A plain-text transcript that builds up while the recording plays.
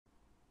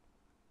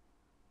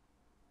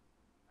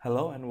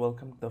Hello and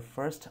welcome to the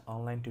first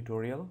online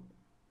tutorial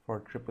for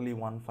EEE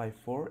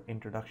 154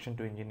 Introduction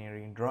to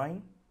Engineering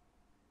Drawing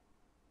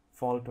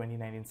Fall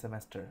 2019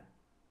 semester.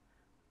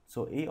 So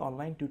এই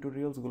online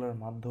টিউটোরিয়ালসগুলোর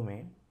মাধ্যমে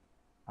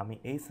আমি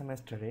এই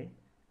সেমেস্টারে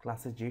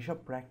ক্লাসে যেসব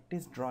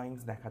প্র্যাকটিস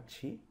ড্রয়িংস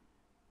দেখাচ্ছি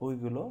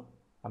ওইগুলো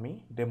আমি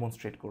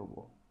ডেমনস্ট্রেট করব।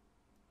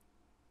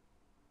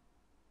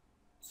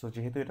 সো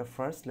যেহেতু এটা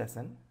ফার্স্ট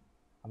লেসন,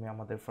 আমি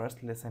আমাদের ফার্স্ট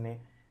লেসনে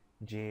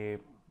যে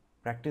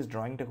প্র্যাকটিস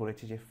ড্রয়িংটা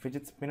করেছি, যে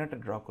ফিজিট স্পিনারটা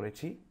ড্র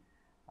করেছি,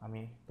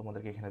 আমি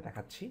তোমাদেরকে এখানে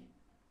দেখাচ্ছি।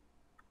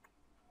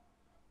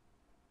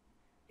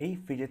 এই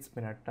ফিজিট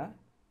স্পিনারটা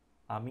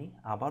আমি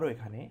আবারও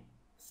এখানে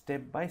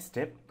স্টেপ বাই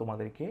স্টেপ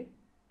তোমাদেরকে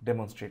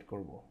ডেমনস্ট্রেট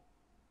করব।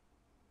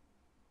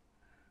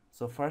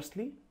 সো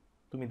ফার্স্টলি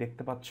তুমি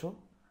দেখতে পাচ্ছ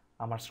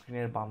আমার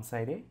স্ক্রিনের বাম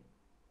সাইডে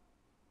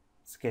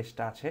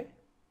স্কেচটা আছে।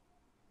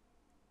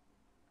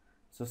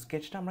 সো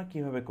স্কেচটা আমরা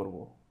কিভাবে করব?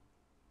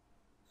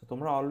 সো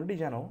তোমরা অলরেডি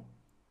জানো,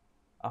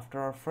 আফটার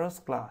আওয়ার ফার্স্ট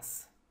ক্লাস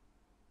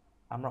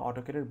আমরা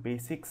অটোক্যাডের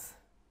বেসিক্স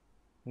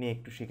নিয়ে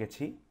একটু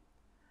শিখেছি।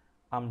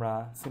 আমরা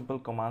simple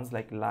commands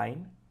like line,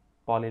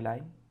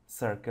 polyline,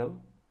 circle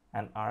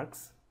and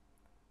arcs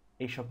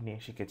এইসব নিয়ে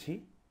শিখেছি।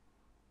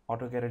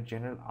 অটোক্যাডের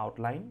জেনারেল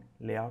আউটলাইন,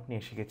 লেআউট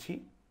নিয়ে শিখেছি।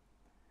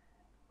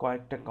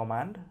 কয়েকটা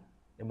কমান্ড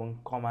এবং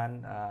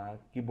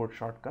কিবোর্ড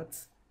শর্টকাটস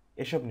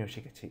এসব নিয়েও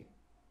শিখেছি।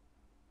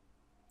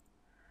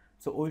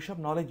 সো ওইসব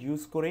নলেজ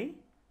ইউজ করেই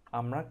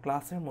আমরা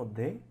ক্লাসের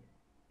মধ্যে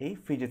এই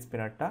ফিজিট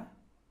স্পিনারটা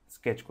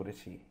স্কেচ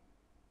করেছি।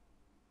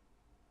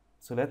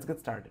 So let's get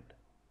started.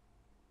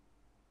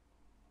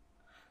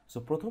 So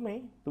প্রথমেই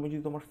তুমি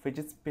যদি তোমার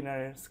ফিজিট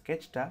স্পিনারের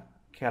স্কেচটা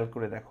খেয়াল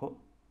করে দেখো,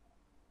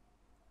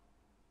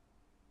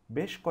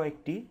 বেশ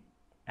কয়েকটি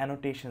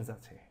অ্যানোটেশনস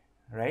আছে,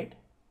 রাইট?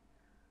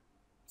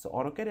 সো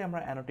অটোক্যাডে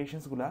আমরা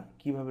অ্যানোটেশনসগুলো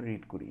কীভাবে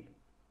রিড করি?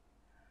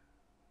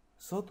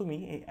 সো তুমি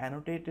এই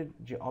অ্যানোটেটেড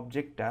যে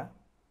অবজেক্টটা,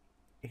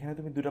 এখানে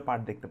তুমি দুটো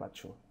পার্ট দেখতে পাচ্ছ।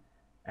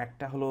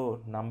 একটা হলো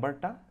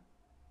নাম্বারটা,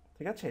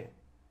 ঠিক আছে,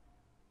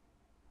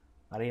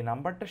 আর এই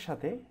নাম্বারটার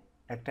সাথে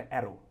একটা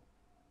অ্যারো।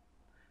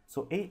 সো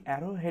এই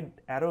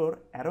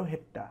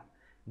অ্যারোহেডটা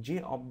যে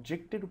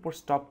অবজেক্টের উপর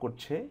স্টপ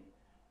করছে,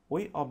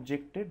 ওই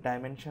অবজেক্টের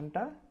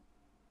ডাইমেনশনটা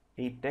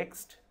এই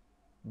টেক্সট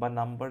বা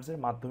নাম্বারসের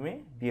মাধ্যমে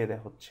দিয়ে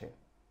দেওয়া হচ্ছে।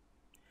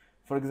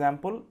 ফর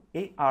এক্সাম্পল,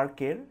 এই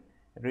আর্কের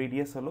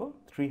রেডিয়াস হলো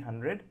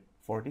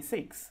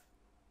 346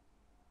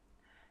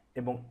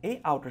 এবং এই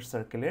আউটার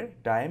সার্কেলের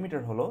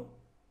ডায়ামিটার হলো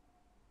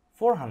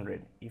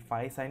 400। এই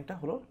ফাই সাইনটা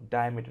হলো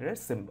ডায়ামিটারের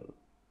সিম্বল।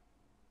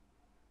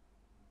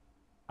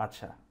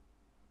 আচ্ছা,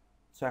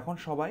 সো এখন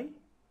সবাই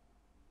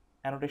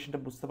অ্যানোটেশনটা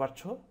বুঝতে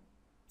পারছো।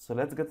 So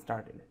let's get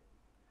started.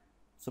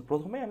 So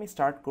প্রথমে আমি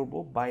স্টার্ট করব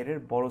বাইরের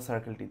বড়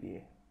সার্কেলটি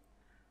দিয়ে।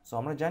 সো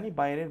আমরা জানি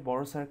বাইরের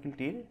বড়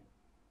সার্কেলটির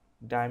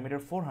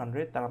ডায়ামিটার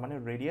 400, তার মানে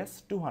রেডিয়াস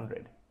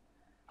 200।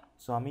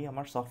 সো আমি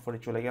আমার সফটওয়্যারে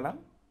চলে গেলাম।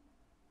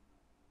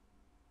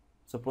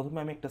 সো প্রথমে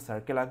আমি একটা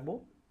সার্কেল আঁকবো।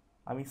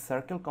 আমি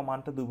সার্কেল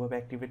কমান্ডটা দুভাবে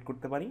অ্যাক্টিভেট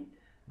করতে পারি।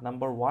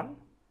 Number 1,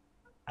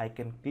 I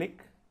can click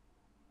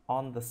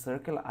on the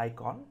circle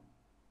icon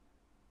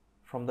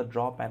from the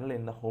draw panel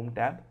in the home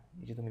tab।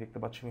 এই যে তুমি দেখতে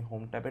পাচ্ছ, আমি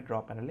হোম ট্যাবে ড্র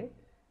প্যানেলে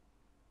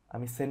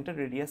আমি সেন্টার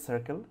রেডিয়াস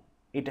সার্কেল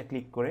এটা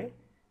ক্লিক করে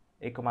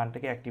এই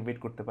কমান্ডটাকে অ্যাক্টিভেট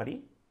করতে পারি,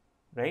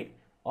 রাইট?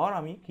 আর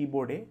আমি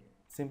কিবোর্ডে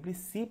সিম্পলি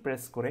সি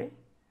প্রেস করে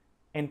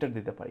এন্টার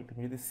দিতে পারি।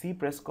 তুমি যদি সি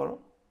প্রেস করো,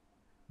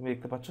 তুমি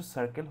দেখতে পাচ্ছ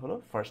সার্কেল হলো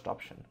ফার্স্ট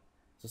অপশন।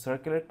 সো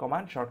সার্কেলের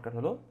কমান্ড শর্টকাট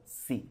হলো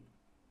সি।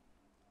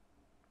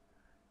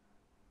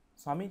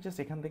 সো আমি জাস্ট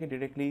এখান থেকে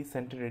ডিরেক্টলি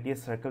সেন্টার রেডিয়াস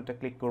সার্কেলটা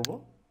ক্লিক করব।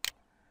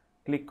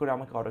 ক্লিক করে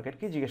আমাকে অটোক্যাড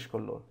কি জিজ্ঞেস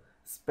করলো,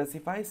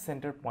 specify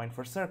centre point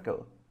for circle.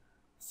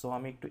 So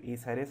আমি একটু এই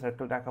সাইডে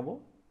সার্কেলটা আঁকাবো।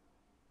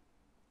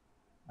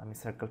 আমি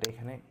সার্কেলটা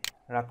এখানে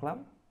রাখলাম।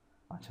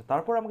 আচ্ছা,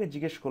 তারপর আমাকে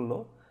জিজ্ঞেস করলো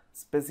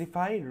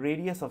specify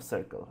radius of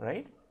circle,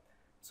 right?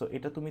 So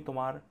এটা তুমি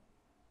তোমার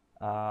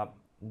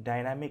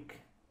ডাইনামিক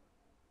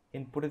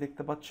ইনপুটে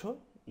দেখতে পাচ্ছ,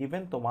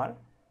 ইভেন তোমার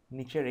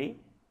নিচের এই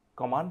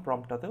কমান্ড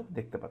প্রম্পটটাতেও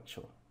দেখতে পাচ্ছ।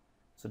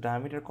 সো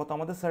ডায়ামিটার কত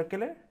আমাদের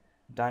সার্কেলের?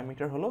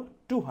 ডায়ামিটার হলো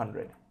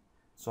 200।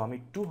 সো আমি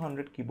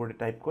 200 কিবোর্ডে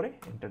টাইপ করে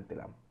এন্টার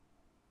দিলাম।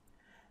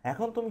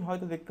 এখন তুমি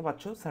হয়তো দেখতে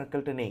পাচ্ছ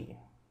সার্কেলটা নেই,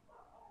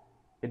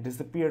 ইট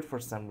disappeared for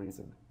some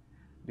reason.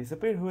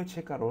 Disappear হয়েছে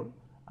কারণ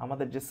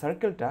আমাদের যে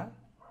সার্কেলটা,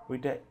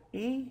 ওইটা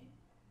এই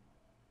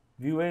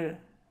ভিউয়ের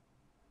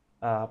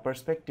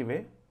পার্সপেক্টিভে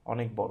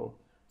অনেক বড়।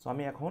 সো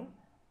আমি এখন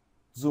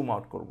জুম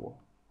আউট করব।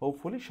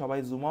 হোপফুলি সবাই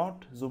জুম আউট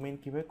জুম ইন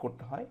কীভাবে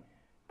করতে হয়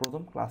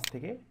প্রথম ক্লাস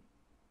থেকে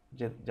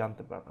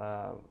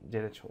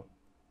জেনেছ।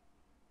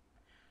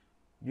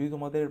 যদি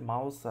তোমাদের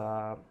mouse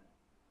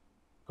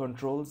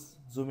controls,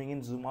 zooming in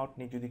zoom out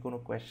নিয়ে যদি কোনো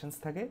কোয়েশ্চেন্স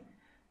থাকে,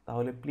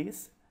 তাহলে প্লিজ,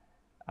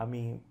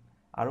 আমি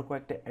আরও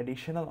কয়েকটা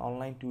অ্যাডিশনাল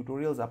অনলাইন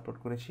টিউটোরিয়ালস আপলোড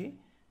করেছি,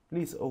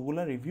 প্লিজ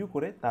ওগুলো রিভিউ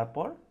করে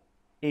তারপর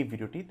এই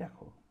ভিডিওটি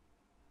দেখো।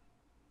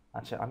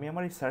 আচ্ছা, আমি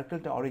আমার এই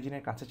সার্কেলটা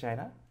অরিজিনের কাছে চাই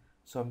না।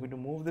 সো আমি to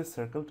move this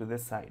circle to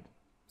this side.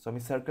 So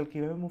আমি সার্কেল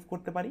কীভাবে মুভ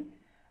করতে পারি?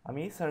 আমি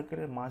এই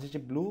সার্কেলের মাঝে যে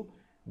ব্লু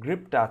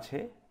গ্রিপটা আছে,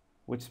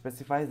 which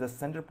specifies the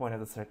center point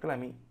of the circle,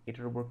 আমি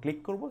এটার উপর ক্লিক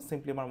করব।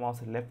 সিম্পলি আমার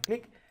মাউসের লেফট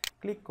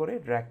ক্লিক করে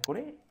ড্র্যাগ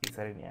করে এই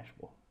সাইডে নিয়ে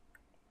আসবো।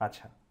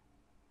 আচ্ছা,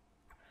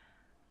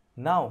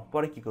 নাও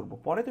পরে কি করব?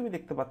 পরে তুমি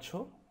দেখতে পাচ্ছ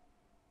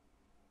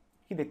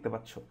কি দেখতে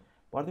পাচ্ছ?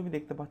 পরে তুমি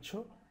দেখতে পাচ্ছ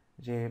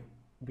যে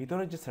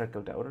ভিতরের যে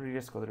সার্কেলটা ওটা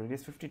রেডিয়াস কত?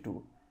 রেডিয়াস 52।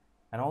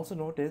 অ্যান্ড অলসো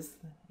নোটিস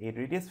এই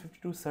রেডিয়াস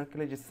 52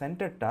 সার্কেলের যে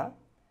সেন্টারটা,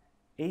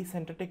 এই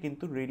সেন্টারটা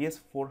কিন্তু রেডিয়াস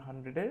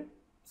 400-এর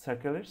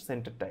সার্কেলের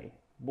সেন্টারটাই।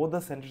 Both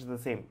the saunters the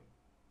same.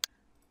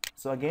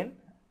 So again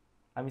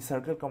আমি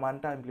সার্কেল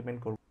কমান্ডটা ইমপ্লিমেন্ট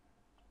করব।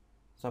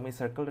 সো আমি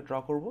সার্কেলটা ড্র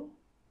করব।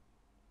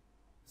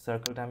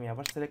 সার্কেলটা আমি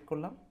আবার সিলেক্ট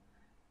করলাম।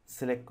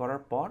 সিলেক্ট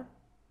করার পর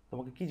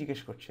তোমাকে কি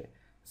জিজ্ঞেস করছে?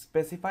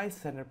 Specify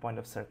centre point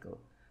of circle.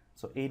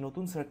 So এই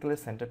নতুন সার্কেলের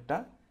সেন্টারটা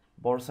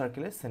বড়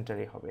সার্কেলের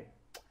সেন্টারে হবে।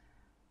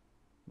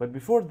 But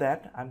before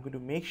that I am going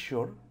to make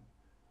sure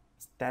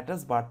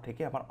status bar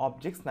থেকে আমার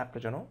অবজেক্ট স্ন্যাপটা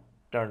যেন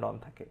টার্ন অন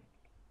থাকে।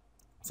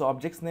 সো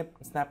অবজেক্ট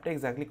স্ন্যাপটা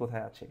এক্স্যাক্টলি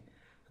কোথায় আছে?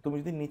 তুমি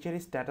যদি নিচের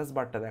এই স্ট্যাটাস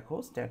বারটা দেখো,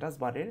 স্ট্যাটাস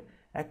বারের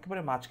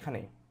একেবারে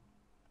মাঝখানে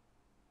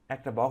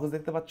একটা বক্স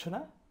দেখতে পাচ্ছ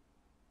না?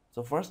 So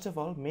first of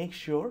all make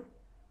sure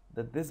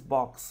that this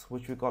box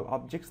which we call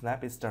object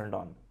snap is turned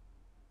on.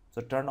 So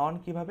turn on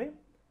কিভাবে?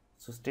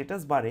 সো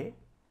স্ট্যাটাস বারে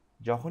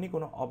যখনই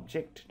কোনো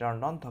অবজেক্ট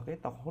টার্ন অন থাকে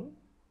তখন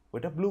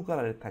ওইটা ব্লু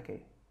কালারের থাকে,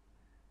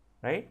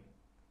 রাইট?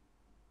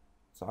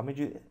 সো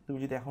তুমি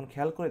যদি এখন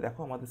খেয়াল করে দেখো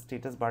আমাদের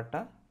স্ট্যাটাস বারটা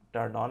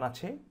টার্ন অন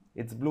আছে,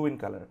 it's blue in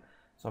colour.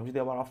 So আমি যদি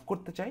আবার অফ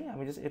করতে চাই,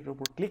 আমি জাস্ট এটার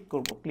উপর ক্লিক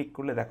করব। ক্লিক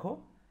করলে দেখো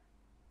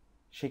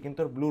সে কিন্তু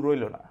আর ব্লু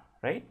রইল না,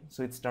 right? So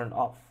it's turn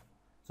off.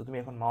 So তুমি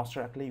এখন মাউসটা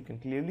রাখলে you can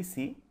clearly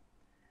C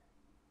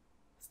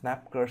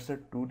snap cursor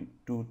to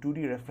 2D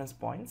reference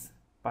points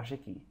পাশে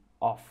কি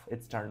off,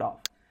 it's turned off.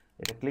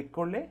 এটা ক্লিক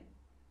করলে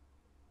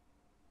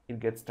it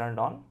gets turned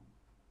on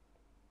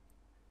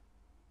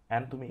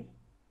and তুমি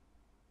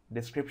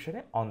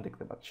ডেসক্রিপশনে অন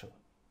দেখতে পাচ্ছ।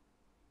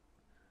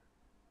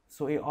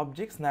 সো এই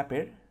অবজেক্ট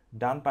স্ন্যাপের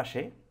ডান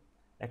পাশে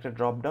একটা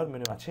ড্রপ ডাউন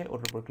মেনু আছে,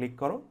 ওটার উপর ক্লিক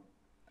করো।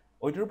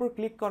 ওইটার উপর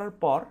ক্লিক করার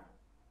পর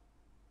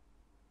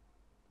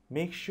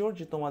মেক শিওর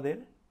যে তোমাদের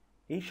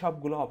এই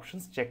সবগুলো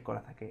অপশনস চেক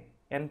করা থাকে।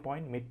 End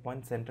point, mid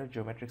point, centre,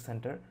 geometric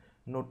centre,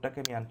 নোটটাকে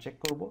আমি আনচেক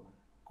করব।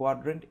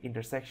 কোয়াড্রেন্ট,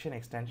 ইন্টারসেকশন,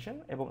 এক্সটেনশন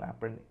এবং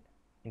অ্যাপারেন্ট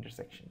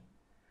ইন্টারসেকশন।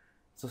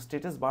 সো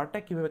স্ট্যাটাস বারটা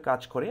কীভাবে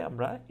কাজ করে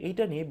আমরা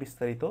এইটা নিয়ে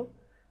বিস্তারিত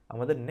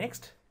আমাদের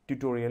নেক্সট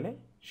টিউটোরিয়ালে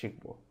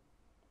শিখব।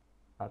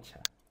 আচ্ছা,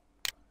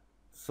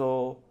 সো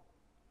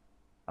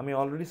আমি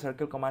অলরেডি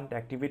সার্কেল কমান্ডটা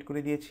অ্যাক্টিভেট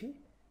করে দিয়েছি।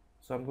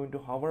 So I am going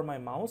to hover my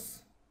mouse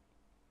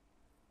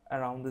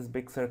around this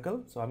big circle.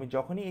 So আমি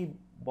যখনই এই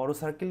বড়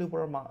সার্কেলের উপর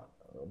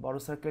বড়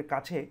সার্কেলের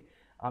কাছে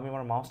আমি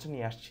আমার মাউসটা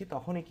নিয়ে আসছি,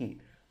 তখনই কি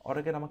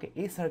অটোক্যাড আমাকে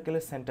এই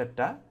সার্কেলের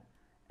সেন্টারটা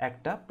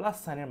একটা প্লাস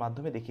সাইনের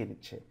মাধ্যমে দেখিয়ে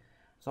দিচ্ছে।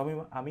 সো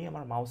আমি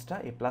আমার মাউসটা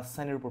এই প্লাস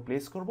সাইনের উপর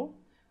প্লেস করব।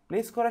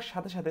 প্লেস করার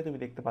সাথে সাথে তুমি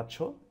দেখতে পাচ্ছ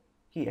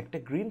কি একটা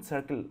গ্রিন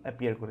সার্কেল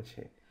অ্যাপিয়ার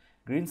করেছে।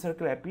 গ্রিন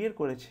সার্কেল অ্যাপিয়ার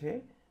করেছে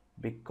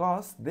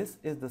because this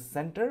is the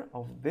centre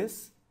of this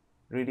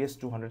radius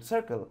 200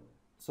 circle.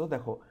 So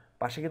দেখো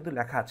পাশে কিন্তু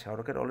লেখা আছে,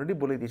 অটোক্যাড অলরেডি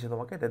বলে দিয়েছে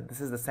তোমাকে that this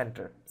is the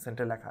centre,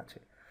 centre লেখা আছে।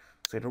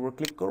 সো এটার উপর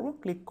ক্লিক করব।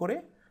 ক্লিক করে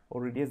ও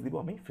রেডিয়াস দিব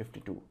আমি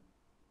 52।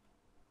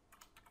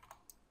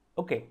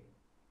 ওকে,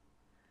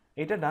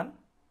 এটা ডান।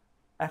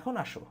 এখন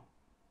আসো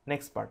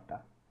নেক্সট পার্টটা।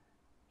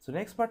 সো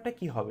নেক্সট পার্টটা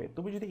কি হবে?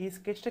 তুমি যদি এই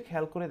স্কেচটা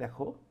খেয়াল করে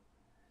দেখো,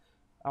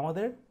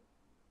 আমাদের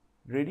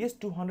রেডিয়াস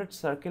 200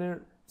 সার্কেলের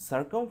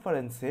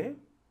সার্কামফারেন্সে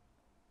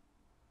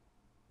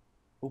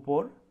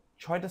উপর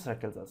 6টা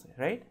সার্কেলস আছে,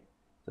 রাইট?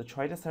 তো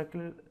 6টা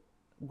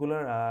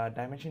সার্কেলগুলোর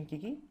ডাইমেনশন কি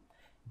কি?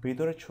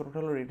 ভিতরের ছোটটা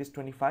হলো রেডিয়াস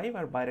 25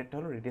 আর বাইরেরটা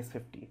হলো রেডিয়াস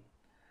 50।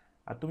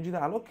 আর তুমি যদি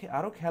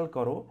আরও খেয়াল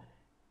করো,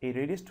 এই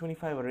রেডিয়াস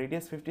 25 আর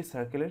রেডিয়াস 50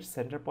 সার্কেলের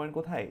সেন্টার পয়েন্ট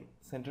কোথায়?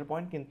 সেন্টার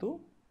পয়েন্ট কিন্তু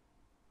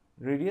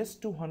রেডিয়াস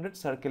 200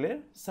 সার্কেলের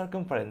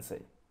সার্কামফারেন্সে।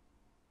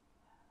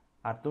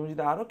 আর তুমি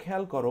যদি আরও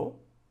খেয়াল করো,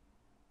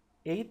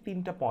 এই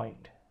তিনটা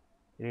পয়েন্ট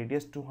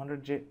রেডিয়াস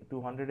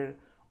 200-এর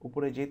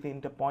উপরে যে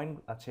তিনটা পয়েন্ট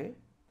আছে,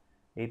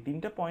 এই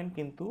তিনটা পয়েন্ট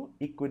কিন্তু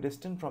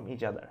ইকুইডিস্টেন্ট ফ্রম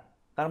ইচ আদার।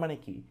 তার মানে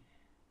কি,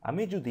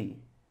 আমি যদি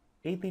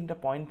এই তিনটা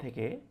পয়েন্ট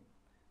থেকে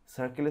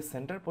সার্কেলের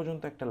সেন্টার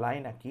পর্যন্ত একটা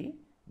লাইন আঁকি,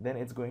 then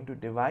it's going to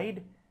divide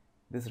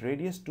this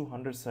radius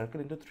 200 circle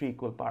into 3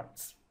 equal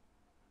parts.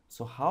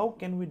 So how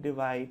can we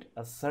divide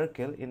a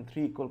circle in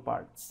 3 equal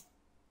parts?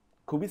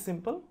 খুবই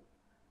সিম্পল,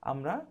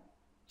 আমরা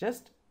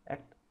জাস্ট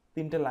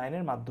তিনটা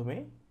লাইনের মাধ্যমে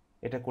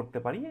এটা করতে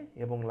পারি,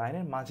 এবং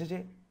লাইনের মাঝে যে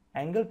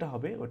অ্যাঙ্গেলটা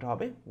হবে ওটা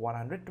হবে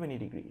 120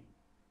 degree.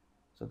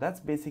 So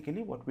that's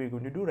basically what we're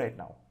going to do right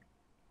now.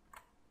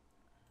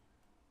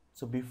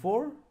 So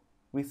before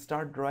we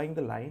start drawing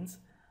the lines,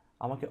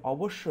 আমাকে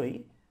অবশ্যই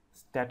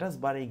স্ট্যাটাস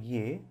বারে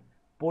গিয়ে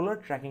পোলার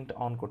ট্র্যাকিংটা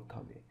অন করতে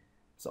হবে।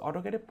 সো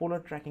অটোক্যাডে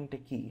পোলার ট্র্যাকিংটা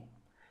কি?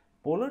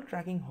 পোলার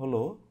ট্র্যাকিং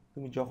হলো,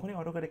 তুমি যখনই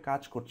অটোক্যাডে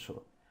কাজ করছো,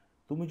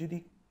 তুমি যদি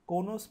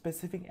কোনো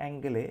স্পেসিফিক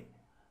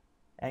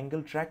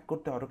অ্যাঙ্গেল ট্র্যাক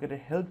করতে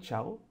অটোক্যাডের হেল্প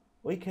চাও,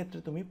 ওই ক্ষেত্রে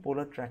তুমি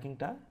পোলার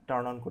ট্র্যাকিংটা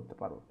টার্ন অন করতে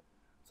পারো।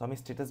 সো আমি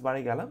স্ট্যাটাস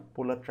বারে গেলাম,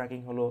 পোলার ট্র্যাকিং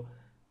হলো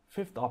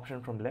 5th option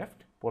from left,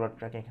 polar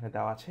tracking এখানে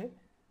দেওয়া আছে।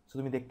 সো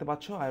তুমি দেখতে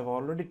পাচ্ছ I have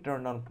already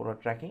turn on polar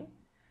tracking.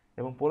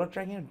 এবং পোলার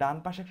ট্র্যাকিংয়ের ডান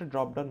পাশে একটা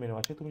ড্রপ ডাউন মেনু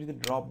আছে। তুমি যদি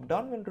ড্রপ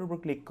ডাউন মেনুটার উপর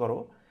ক্লিক করো,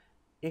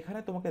 এখানে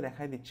তোমাকে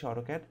দেখাই দিচ্ছে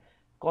অটোক্যাড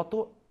কত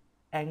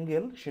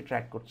অ্যাঙ্গেল সে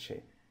ট্র্যাক করছে।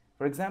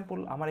 ফর এক্সাম্পল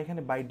আমার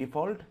এখানে by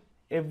default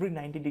every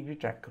 90 degree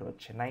track করা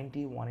হচ্ছে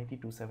 90, 180,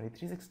 270,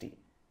 360,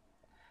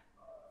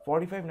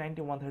 45,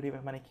 90,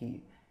 135 মানে কি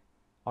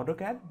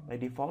AutoCAD বাই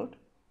ডিফল্ট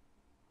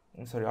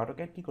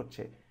AutoCAD কি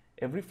করছে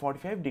এভরি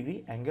 45 ডিগ্রি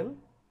অ্যাঙ্গেল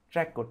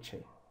ট্র্যাক করছে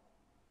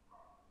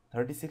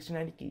 30, 60,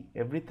 90 কি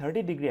এভরি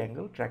 30 ডিগ্রি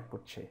অ্যাঙ্গেল ট্র্যাক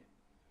করছে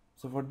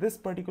So for this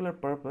particular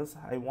purpose,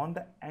 I want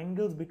the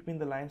angles between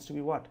the lines to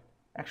be what?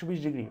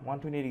 120 degree,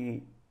 120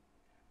 degree.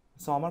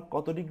 So আমার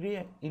কত ডিগ্রি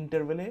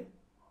ইন্টারভেলে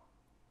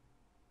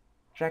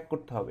ট্র্যাক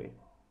করতে হবে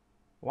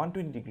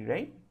 120 degree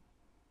right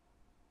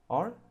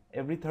or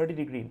every 30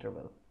 degree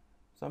interval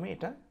so আমি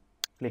এটা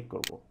click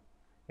করব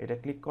এটা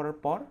click করার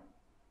পর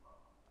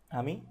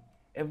আমি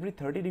এভরি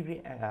 30 ডিগ্রি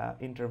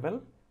ইন্টারভেল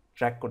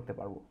ট্র্যাক করতে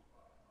পারবো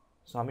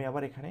সো আমি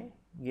আবার এখানে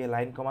গিয়ে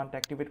লাইন কমান্ড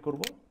অ্যাক্টিভেট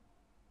করব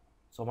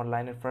সো আমার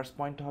লাইনের ফার্স্ট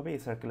পয়েন্টটা হবে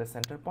এই সার্কেলের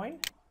সেন্টার পয়েন্ট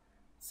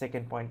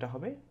সেকেন্ড পয়েন্টটা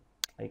হবে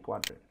এই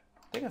কোয়াড্রেন্ট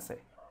ঠিক আছে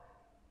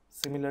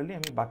সিমিলারলি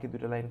আমি বাকি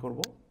দুটো লাইন করব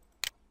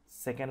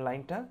সেকেন্ড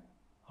লাইনটা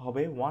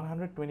হবে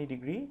 120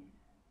 degree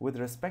with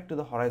respect to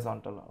the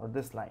horizontal or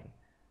this line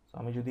so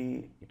আমি যদি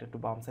এটা একটু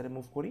বাম সাইডে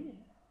মুভ করি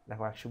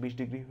দেখো 120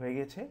 ডিগ্রি হয়ে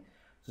গেছে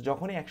সো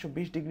যখনই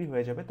 120 ডিগ্রি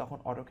হয়ে যাবে তখন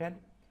অটোক্যাড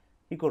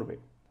কি করবে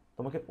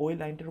তোমাকে ওই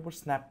লাইনটার উপর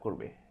স্ন্যাপ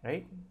করবে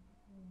right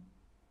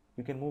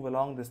you can move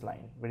along this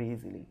line very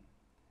easily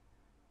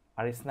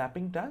আর এই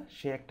স্ন্যাপিংটা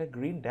সে একটা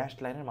গ্রিন ড্যাশ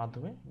লাইনের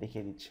মাধ্যমে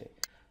দেখিয়ে দিচ্ছে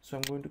so I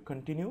am going to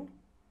continue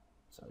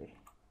sorry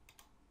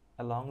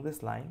along this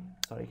line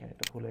sorry এখানে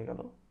এটা ভুল হয়ে গেল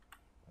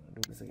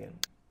do this again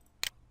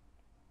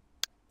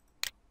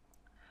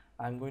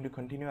I'm going to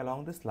continue along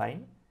this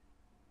line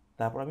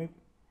তারপর আমি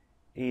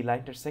এই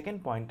লাইনটার সেকেন্ড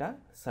পয়েন্টটা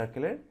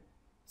সার্কেলের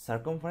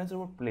সার্কামফারেন্সের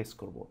উপর প্লেস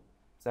করব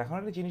সো এখন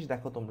একটা জিনিস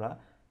দেখো তোমরা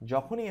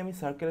যখনই আমি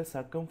সার্কেলের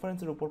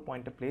সার্কামফারেন্সের উপর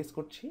পয়েন্টটা প্লেস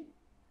করছি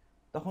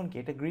তখন কি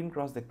এটা গ্রিন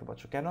ক্রস দেখতে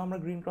পাচ্ছ কেন আমরা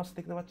গ্রিন ক্রস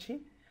দেখতে পাচ্ছি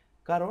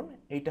কারণ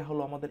এইটা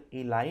হলো আমাদের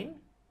এই লাইন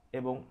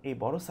এবং এই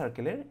বড়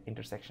সার্কেলের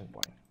ইন্টারসেকশন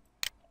পয়েন্ট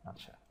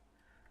আচ্ছা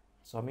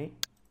সো আমি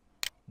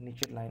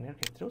নিচের লাইনের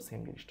ক্ষেত্রেও সেম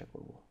জিনিসটা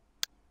করব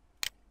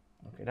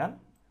ওকে ডান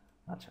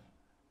আচ্ছা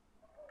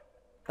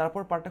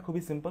তারপর পার্টটা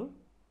খুবই সিম্পল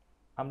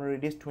আমরা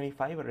রেডিয়াস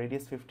 25 আর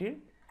রেডিয়াস 50 এর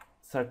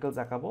সার্কেলস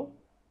আঁকাবো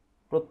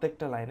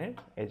প্রত্যেকটা লাইনের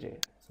এজে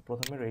সো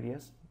প্রথমে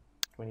রেডিয়াস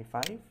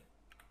 25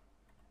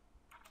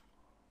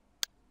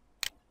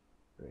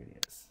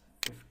 রেডিয়াস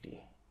 50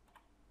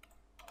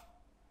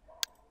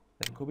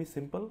 দেন খুবই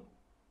সিম্পল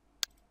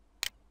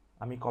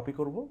আমি কপি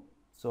করব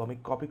সো আমি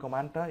কপি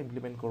কমান্ডটা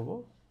ইমপ্লিমেন্ট করব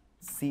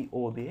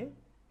CO দিয়ে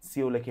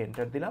CO লিখে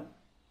এন্টার দিলাম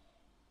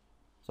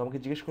সো আমাকে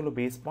জিজ্ঞেস করলো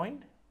base point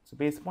so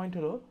base point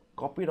হলো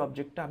কপির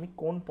অবজেক্টটা আমি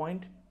কোন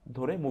পয়েন্ট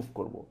ধরে মুভ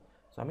করব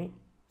সো আমি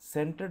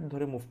সেন্টার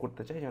ধরে মুভ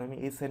করতে চাই যেন আমি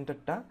এই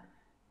সেন্টারটা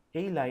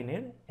এই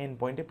লাইনের এন্ড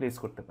পয়েন্টে প্লেস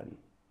করতে পারি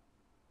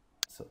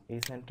সো এই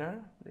সেন্টার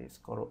প্লেস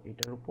করো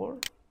এটার উপর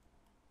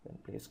দেন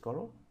প্লেস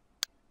করো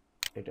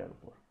এটার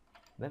উপর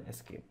দেন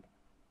এসকেপ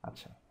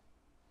আচ্ছা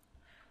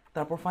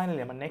তারপর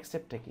ফাইনালি আমার নেক্সট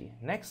স্টেপটা কি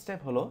নেক্সট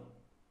স্টেপ হলো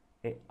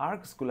এই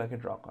আর্কসগুলোকে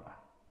ড্র করা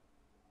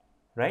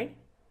রাইট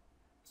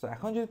সো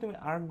এখন যদি তুমি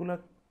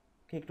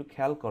আর্কগুলোকে একটু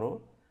খেয়াল করো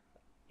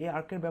এই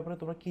আর্কের ব্যাপারে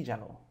তোমরা কি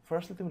জানো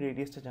ফার্স্টলি তুমি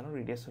রেডিয়াসটা জানো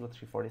রেডিয়াস হলো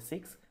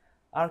 346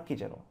 আর্ক কি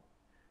জানো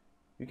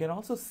you can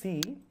also see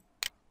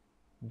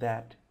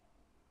that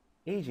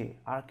এই যে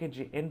আর্কের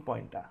যে এন্ড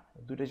পয়েন্টটা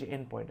দুইটা যে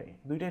এন্ড পয়েন্ট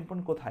দুইটা এন্ড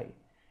পয়েন্ট কোথায়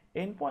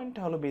এন্ড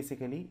পয়েন্টটা হলো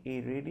বেসিক্যালি এই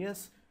রেডিয়াস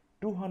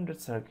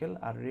 200 সার্কেল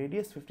আর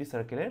রেডিয়াস 50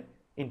 সার্কেলের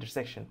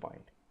ইন্টারসেকশন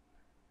পয়েন্ট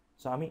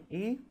সো আমি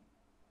এই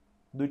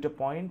দুইটা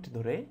পয়েন্ট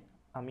ধরে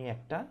আমি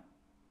একটা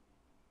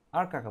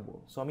আর্ক আঁকাবো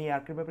সো আমি এই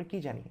আর্কের ব্যাপারে কি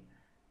জানি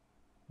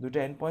দুইটা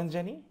এন্ড পয়েন্টস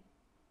জানি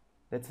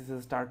দ্যাটস ইজ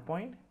স্টার্ট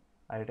পয়েন্ট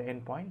আর এটা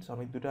এন্ড পয়েন্ট সো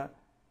আমি দুটা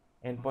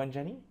এন্ড পয়েন্ট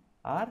জানি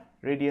আর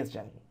রেডিয়াস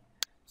জানি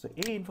সো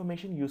এই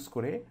ইনফরমেশন ইউজ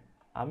করে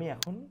আমি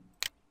এখন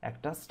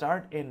একটা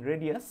start and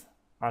radius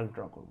arc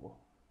draw করব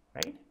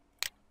রাইট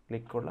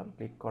ক্লিক করলাম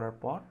ক্লিক করার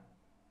পর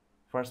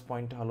ফার্স্ট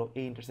পয়েন্টটা হলো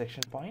এই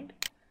ইন্টারসেকশন পয়েন্ট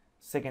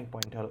সেকেন্ড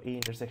পয়েন্ট হলো এই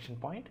ইন্টারসেকশন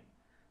পয়েন্ট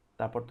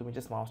তারপর তুমি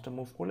জাস্ট মাউসটা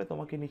মুভ করলে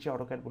তোমাকে নিচে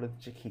অটোক্যাড বলে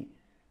দিচ্ছে কি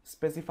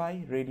specify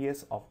radius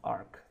of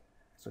arc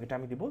so এটা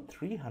আমি দিব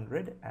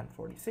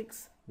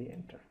 346 দিয়ে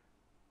এন্টার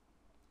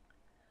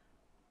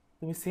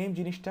তুমি সেম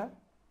জিনিসটা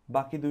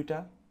বাকি দুইটা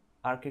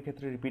আর্কের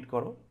ক্ষেত্রে রিপিট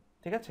করো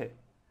ঠিক আছে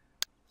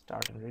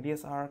স্টার্ট এন্ড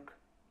রেডিয়াস আর্ক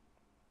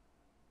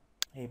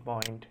এই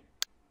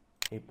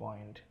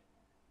পয়েন্ট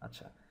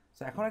আচ্ছা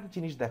সো এখন একটা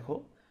জিনিস দেখো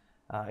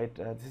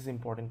this is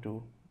important to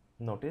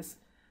notice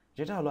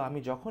যেটা হলো আমি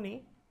যখনই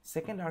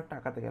সেকেন্ড আর্কটা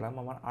আঁকাতে গেলাম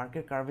আমার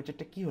আর্কের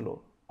কার্ভেচারটা কি হলো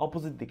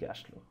অপোজিট দিকে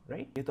আসলো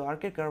রাইট যেহেতু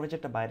আর্কের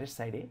কার্ভেচারটা বাইরের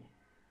সাইডে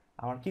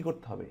আমার কি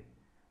করতে হবে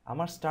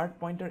আমার start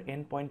point R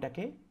and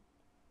পয়েন্টটাকে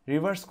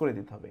reverse করে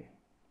দিতে হবে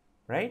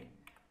রাইট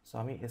সো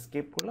আমি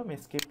এসকেপ করলাম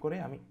এসকেপ করে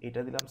আমি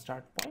এটা দিলাম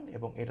স্টার্ট পয়েন্ট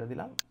এবং এটা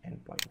দিলাম এন্ড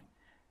পয়েন্ট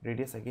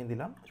রেডিয়াস অ্যাগেন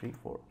দিলাম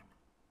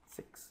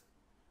 346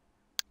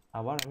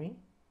 আবার আমি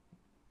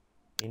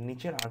এর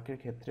নিচের আর্কের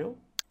ক্ষেত্রেও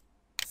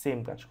সেম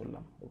কাজ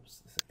করলাম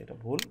এটা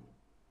ভুল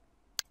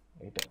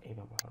এটা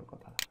এইভাবে হওয়ার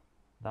কথা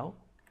দাও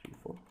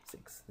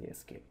 346 দিয়ে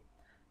এসকেপ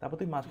তারপর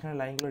তুমি মাঝখানে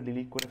লাইনগুলো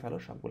ডিলিট করে ফেলো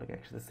সবগুলোকে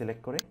একসাথে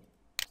সিলেক্ট করে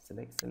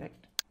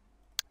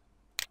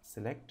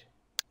সিলেক্ট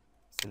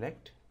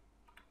সিলেক্ট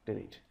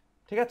ডিলিট।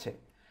 ঠিক আছে?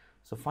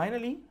 সো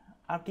ফাইনালি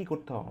আর কি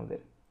করতে হবে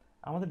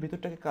আমাদের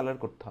ভিতরটাকে কালার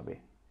করতে হবে।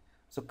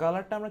 সো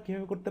কালারটা আমরা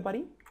কীভাবে করতে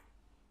পারি?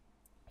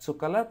 সো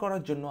কালার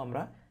করার জন্য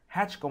আমরা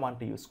হ্যাচ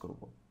কমান্ডটা ইউজ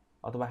করব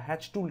অথবা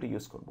হ্যাচ টুলটা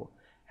ইউজ করব।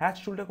 হ্যাচ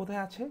টুলটা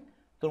কোথায় আছে?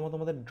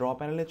 তোমাদের ড্র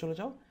প্যানেলে চলে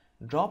যাও।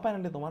 ড্র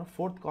প্যানেলে তোমার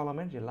 4th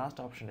কলামের যে লাস্ট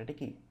অপশন, এটা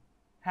কি?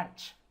 হ্যাচ।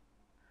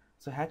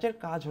 সো হ্যাচের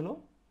কাজ হলো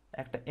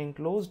একটা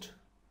এনক্লোজড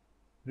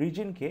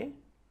রিজিনকে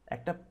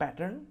একটা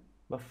প্যাটার্ন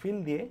বা ফিল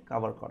দিয়ে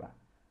কভার করা।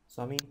 সো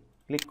আমি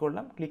ক্লিক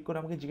করলাম, ক্লিক করে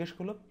আমাকে জিজ্ঞেস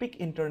করলো pick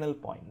internal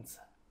points,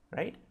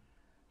 right?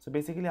 So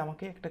basically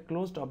আমাকে একটা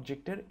ক্লোজড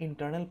অবজেক্টের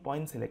ইন্টারনাল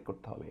পয়েন্ট সিলেক্ট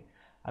করতে হবে।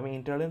 আমি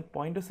ইন্টারনাল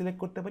পয়েন্টও সিলেক্ট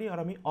করতে পারি আর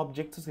আমি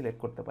অবজেক্টসও সিলেক্ট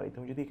করতে পারি।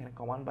 তুমি যদি এখানে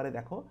কমান্ড বারে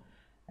দেখো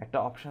একটা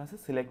অপশন আছে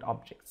সিলেক্ট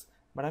অবজেক্টস,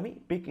 বাট আমি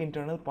পিক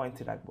ইন্টারনাল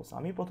পয়েন্টসই রাখবো। সো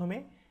আমি প্রথমে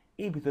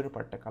এই ভিতরের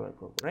পার্টটা কালার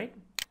করবো, রাইট?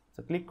 সো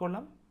ক্লিক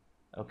করলাম।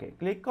 ওকে,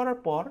 ক্লিক করার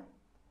পর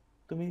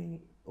তুমি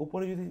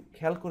উপরে যদি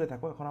খেয়াল করে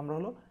থাকো, এখন আমরা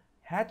হলো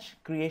হ্যাচ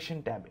ক্রিয়েশন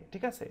ট্যাবে।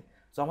 ঠিক আছে?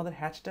 সো আমাদের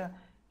হ্যাচটা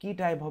কি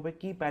টাইপ হবে,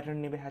 কি প্যাটার্ন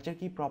নেবে, হ্যাচের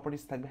কি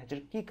প্রপার্টিস থাকবে,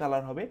 হ্যাচের কি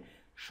কালার হবে,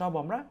 সব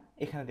আমরা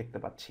এখানে দেখতে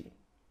পাচ্ছি।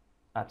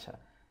 আচ্ছা,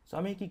 সো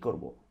আমি কি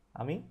করব?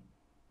 আমি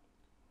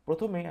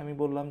প্রথমে আমি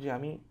বললাম যে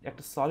আমি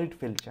একটা সলিড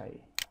ফিল চাই।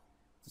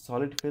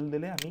 সলিড ফিল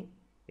দিলে আমি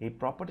এই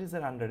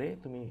প্রপার্টিসের আন্ডারে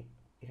তুমি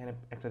এখানে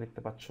একটা দেখতে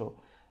পাচ্ছ,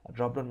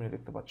 ড্রপডাউন মেনু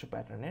দেখতে পাচ্ছ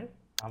প্যাটার্নের।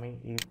 আমি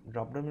এই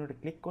ড্রপডাউন মেনুতে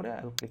ক্লিক করে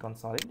I will click on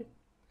solid.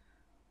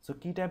 So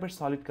কী টাইপের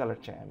সলিড কালার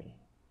চাই আমি?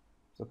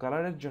 সো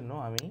কালারের জন্য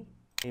আমি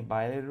এই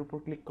বাই লেয়ারের উপর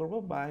ক্লিক করব।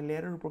 বাই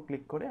লেয়ারের উপর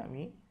ক্লিক করে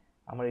আমি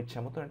আমার ইচ্ছা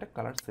মতো একটা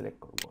কালার সিলেক্ট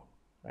করব,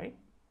 রাইট?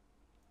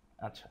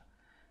 আচ্ছা,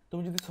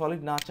 তুমি যদি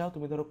সলিড না চাও,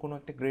 তুমি ধরো কোনো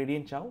একটা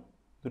গ্রেডিয়েন্ট চাও,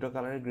 দুটো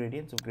কালারের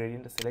গ্রেডিয়েন্ট, সো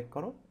গ্রেডিয়েন্টটা সিলেক্ট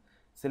করো।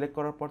 সিলেক্ট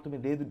করার পর তুমি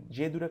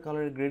যে দুটো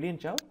কালারের গ্রেডিয়েন্ট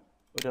চাও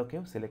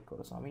ওইটাকেও সিলেক্ট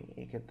করো। সো আমি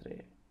এই ক্ষেত্রে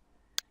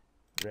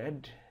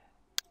রেড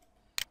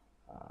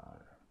আর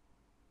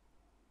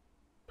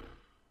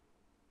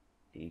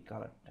এই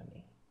কালারটা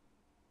নিই।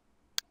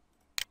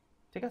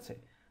 ঠিক আছে?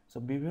 সো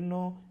বিভিন্ন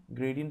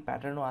গ্রেডিয়েন্ট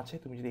প্যাটার্নও আছে,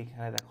 তুমি যদি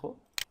এখানে দেখো।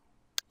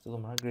 সো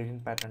তোমরা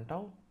গ্রেডিয়েন্ট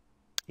প্যাটার্নটাও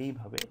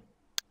এইভাবে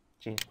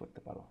চেঞ্জ করতে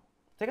পারো।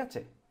 ঠিক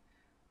আছে?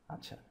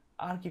 আচ্ছা,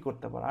 আর কি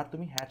করতে পারো? আর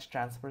তুমি হ্যাচ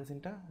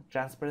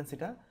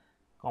ট্রান্সপারেন্সিটা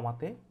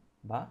কমাতে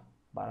বা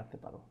বাড়াতে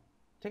পারো।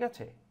 ঠিক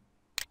আছে?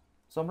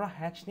 সো আমরা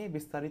হ্যাচ নিয়ে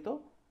বিস্তারিত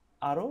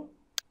আরও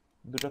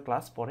দুটো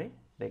ক্লাস পরে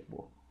দেখব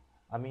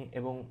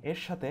এবং এর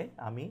সাথে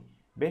আমি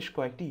বেশ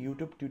কয়েকটি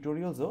ইউটিউব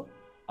টিউটোরিয়ালসও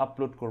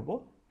আপলোড করব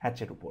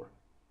হ্যাচের উপর।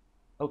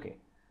 ওকে,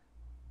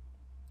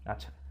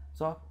 আচ্ছা,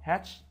 সো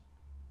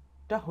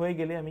হ্যাচটা হয়ে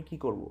গেলে আমি কি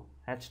করব?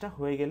 হ্যাচটা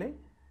হয়ে গেলে,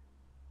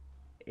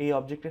 এই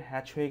অবজেক্টের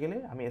হ্যাচ হয়ে গেলে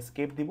আমি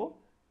এসকেপ দিব।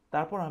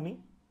 তারপর আমি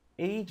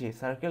এই যে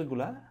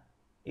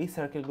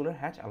সার্কেলগুলোর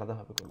হ্যাচ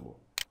আলাদাভাবে করব।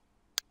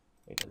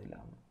 এটা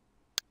দিলাম,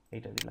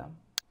 এইটা দিলাম,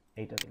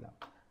 এইটা দিলাম।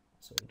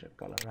 সো এটার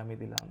কালার আমি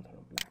দিলাম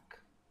ধরো ব্ল্যাক,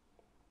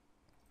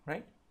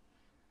 রাইট?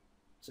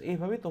 সো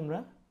এইভাবে তোমরা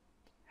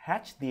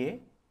হ্যাচ দিয়ে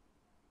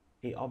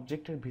এই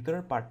অবজেক্টের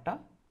ভিতরের পার্টটা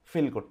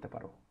ফিল করতে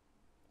পারো।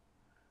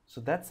 So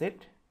that's it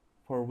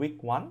for week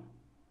 1.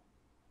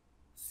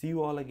 See you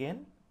all again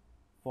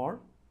for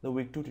the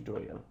week 2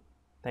 tutorial.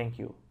 Thank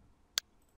you.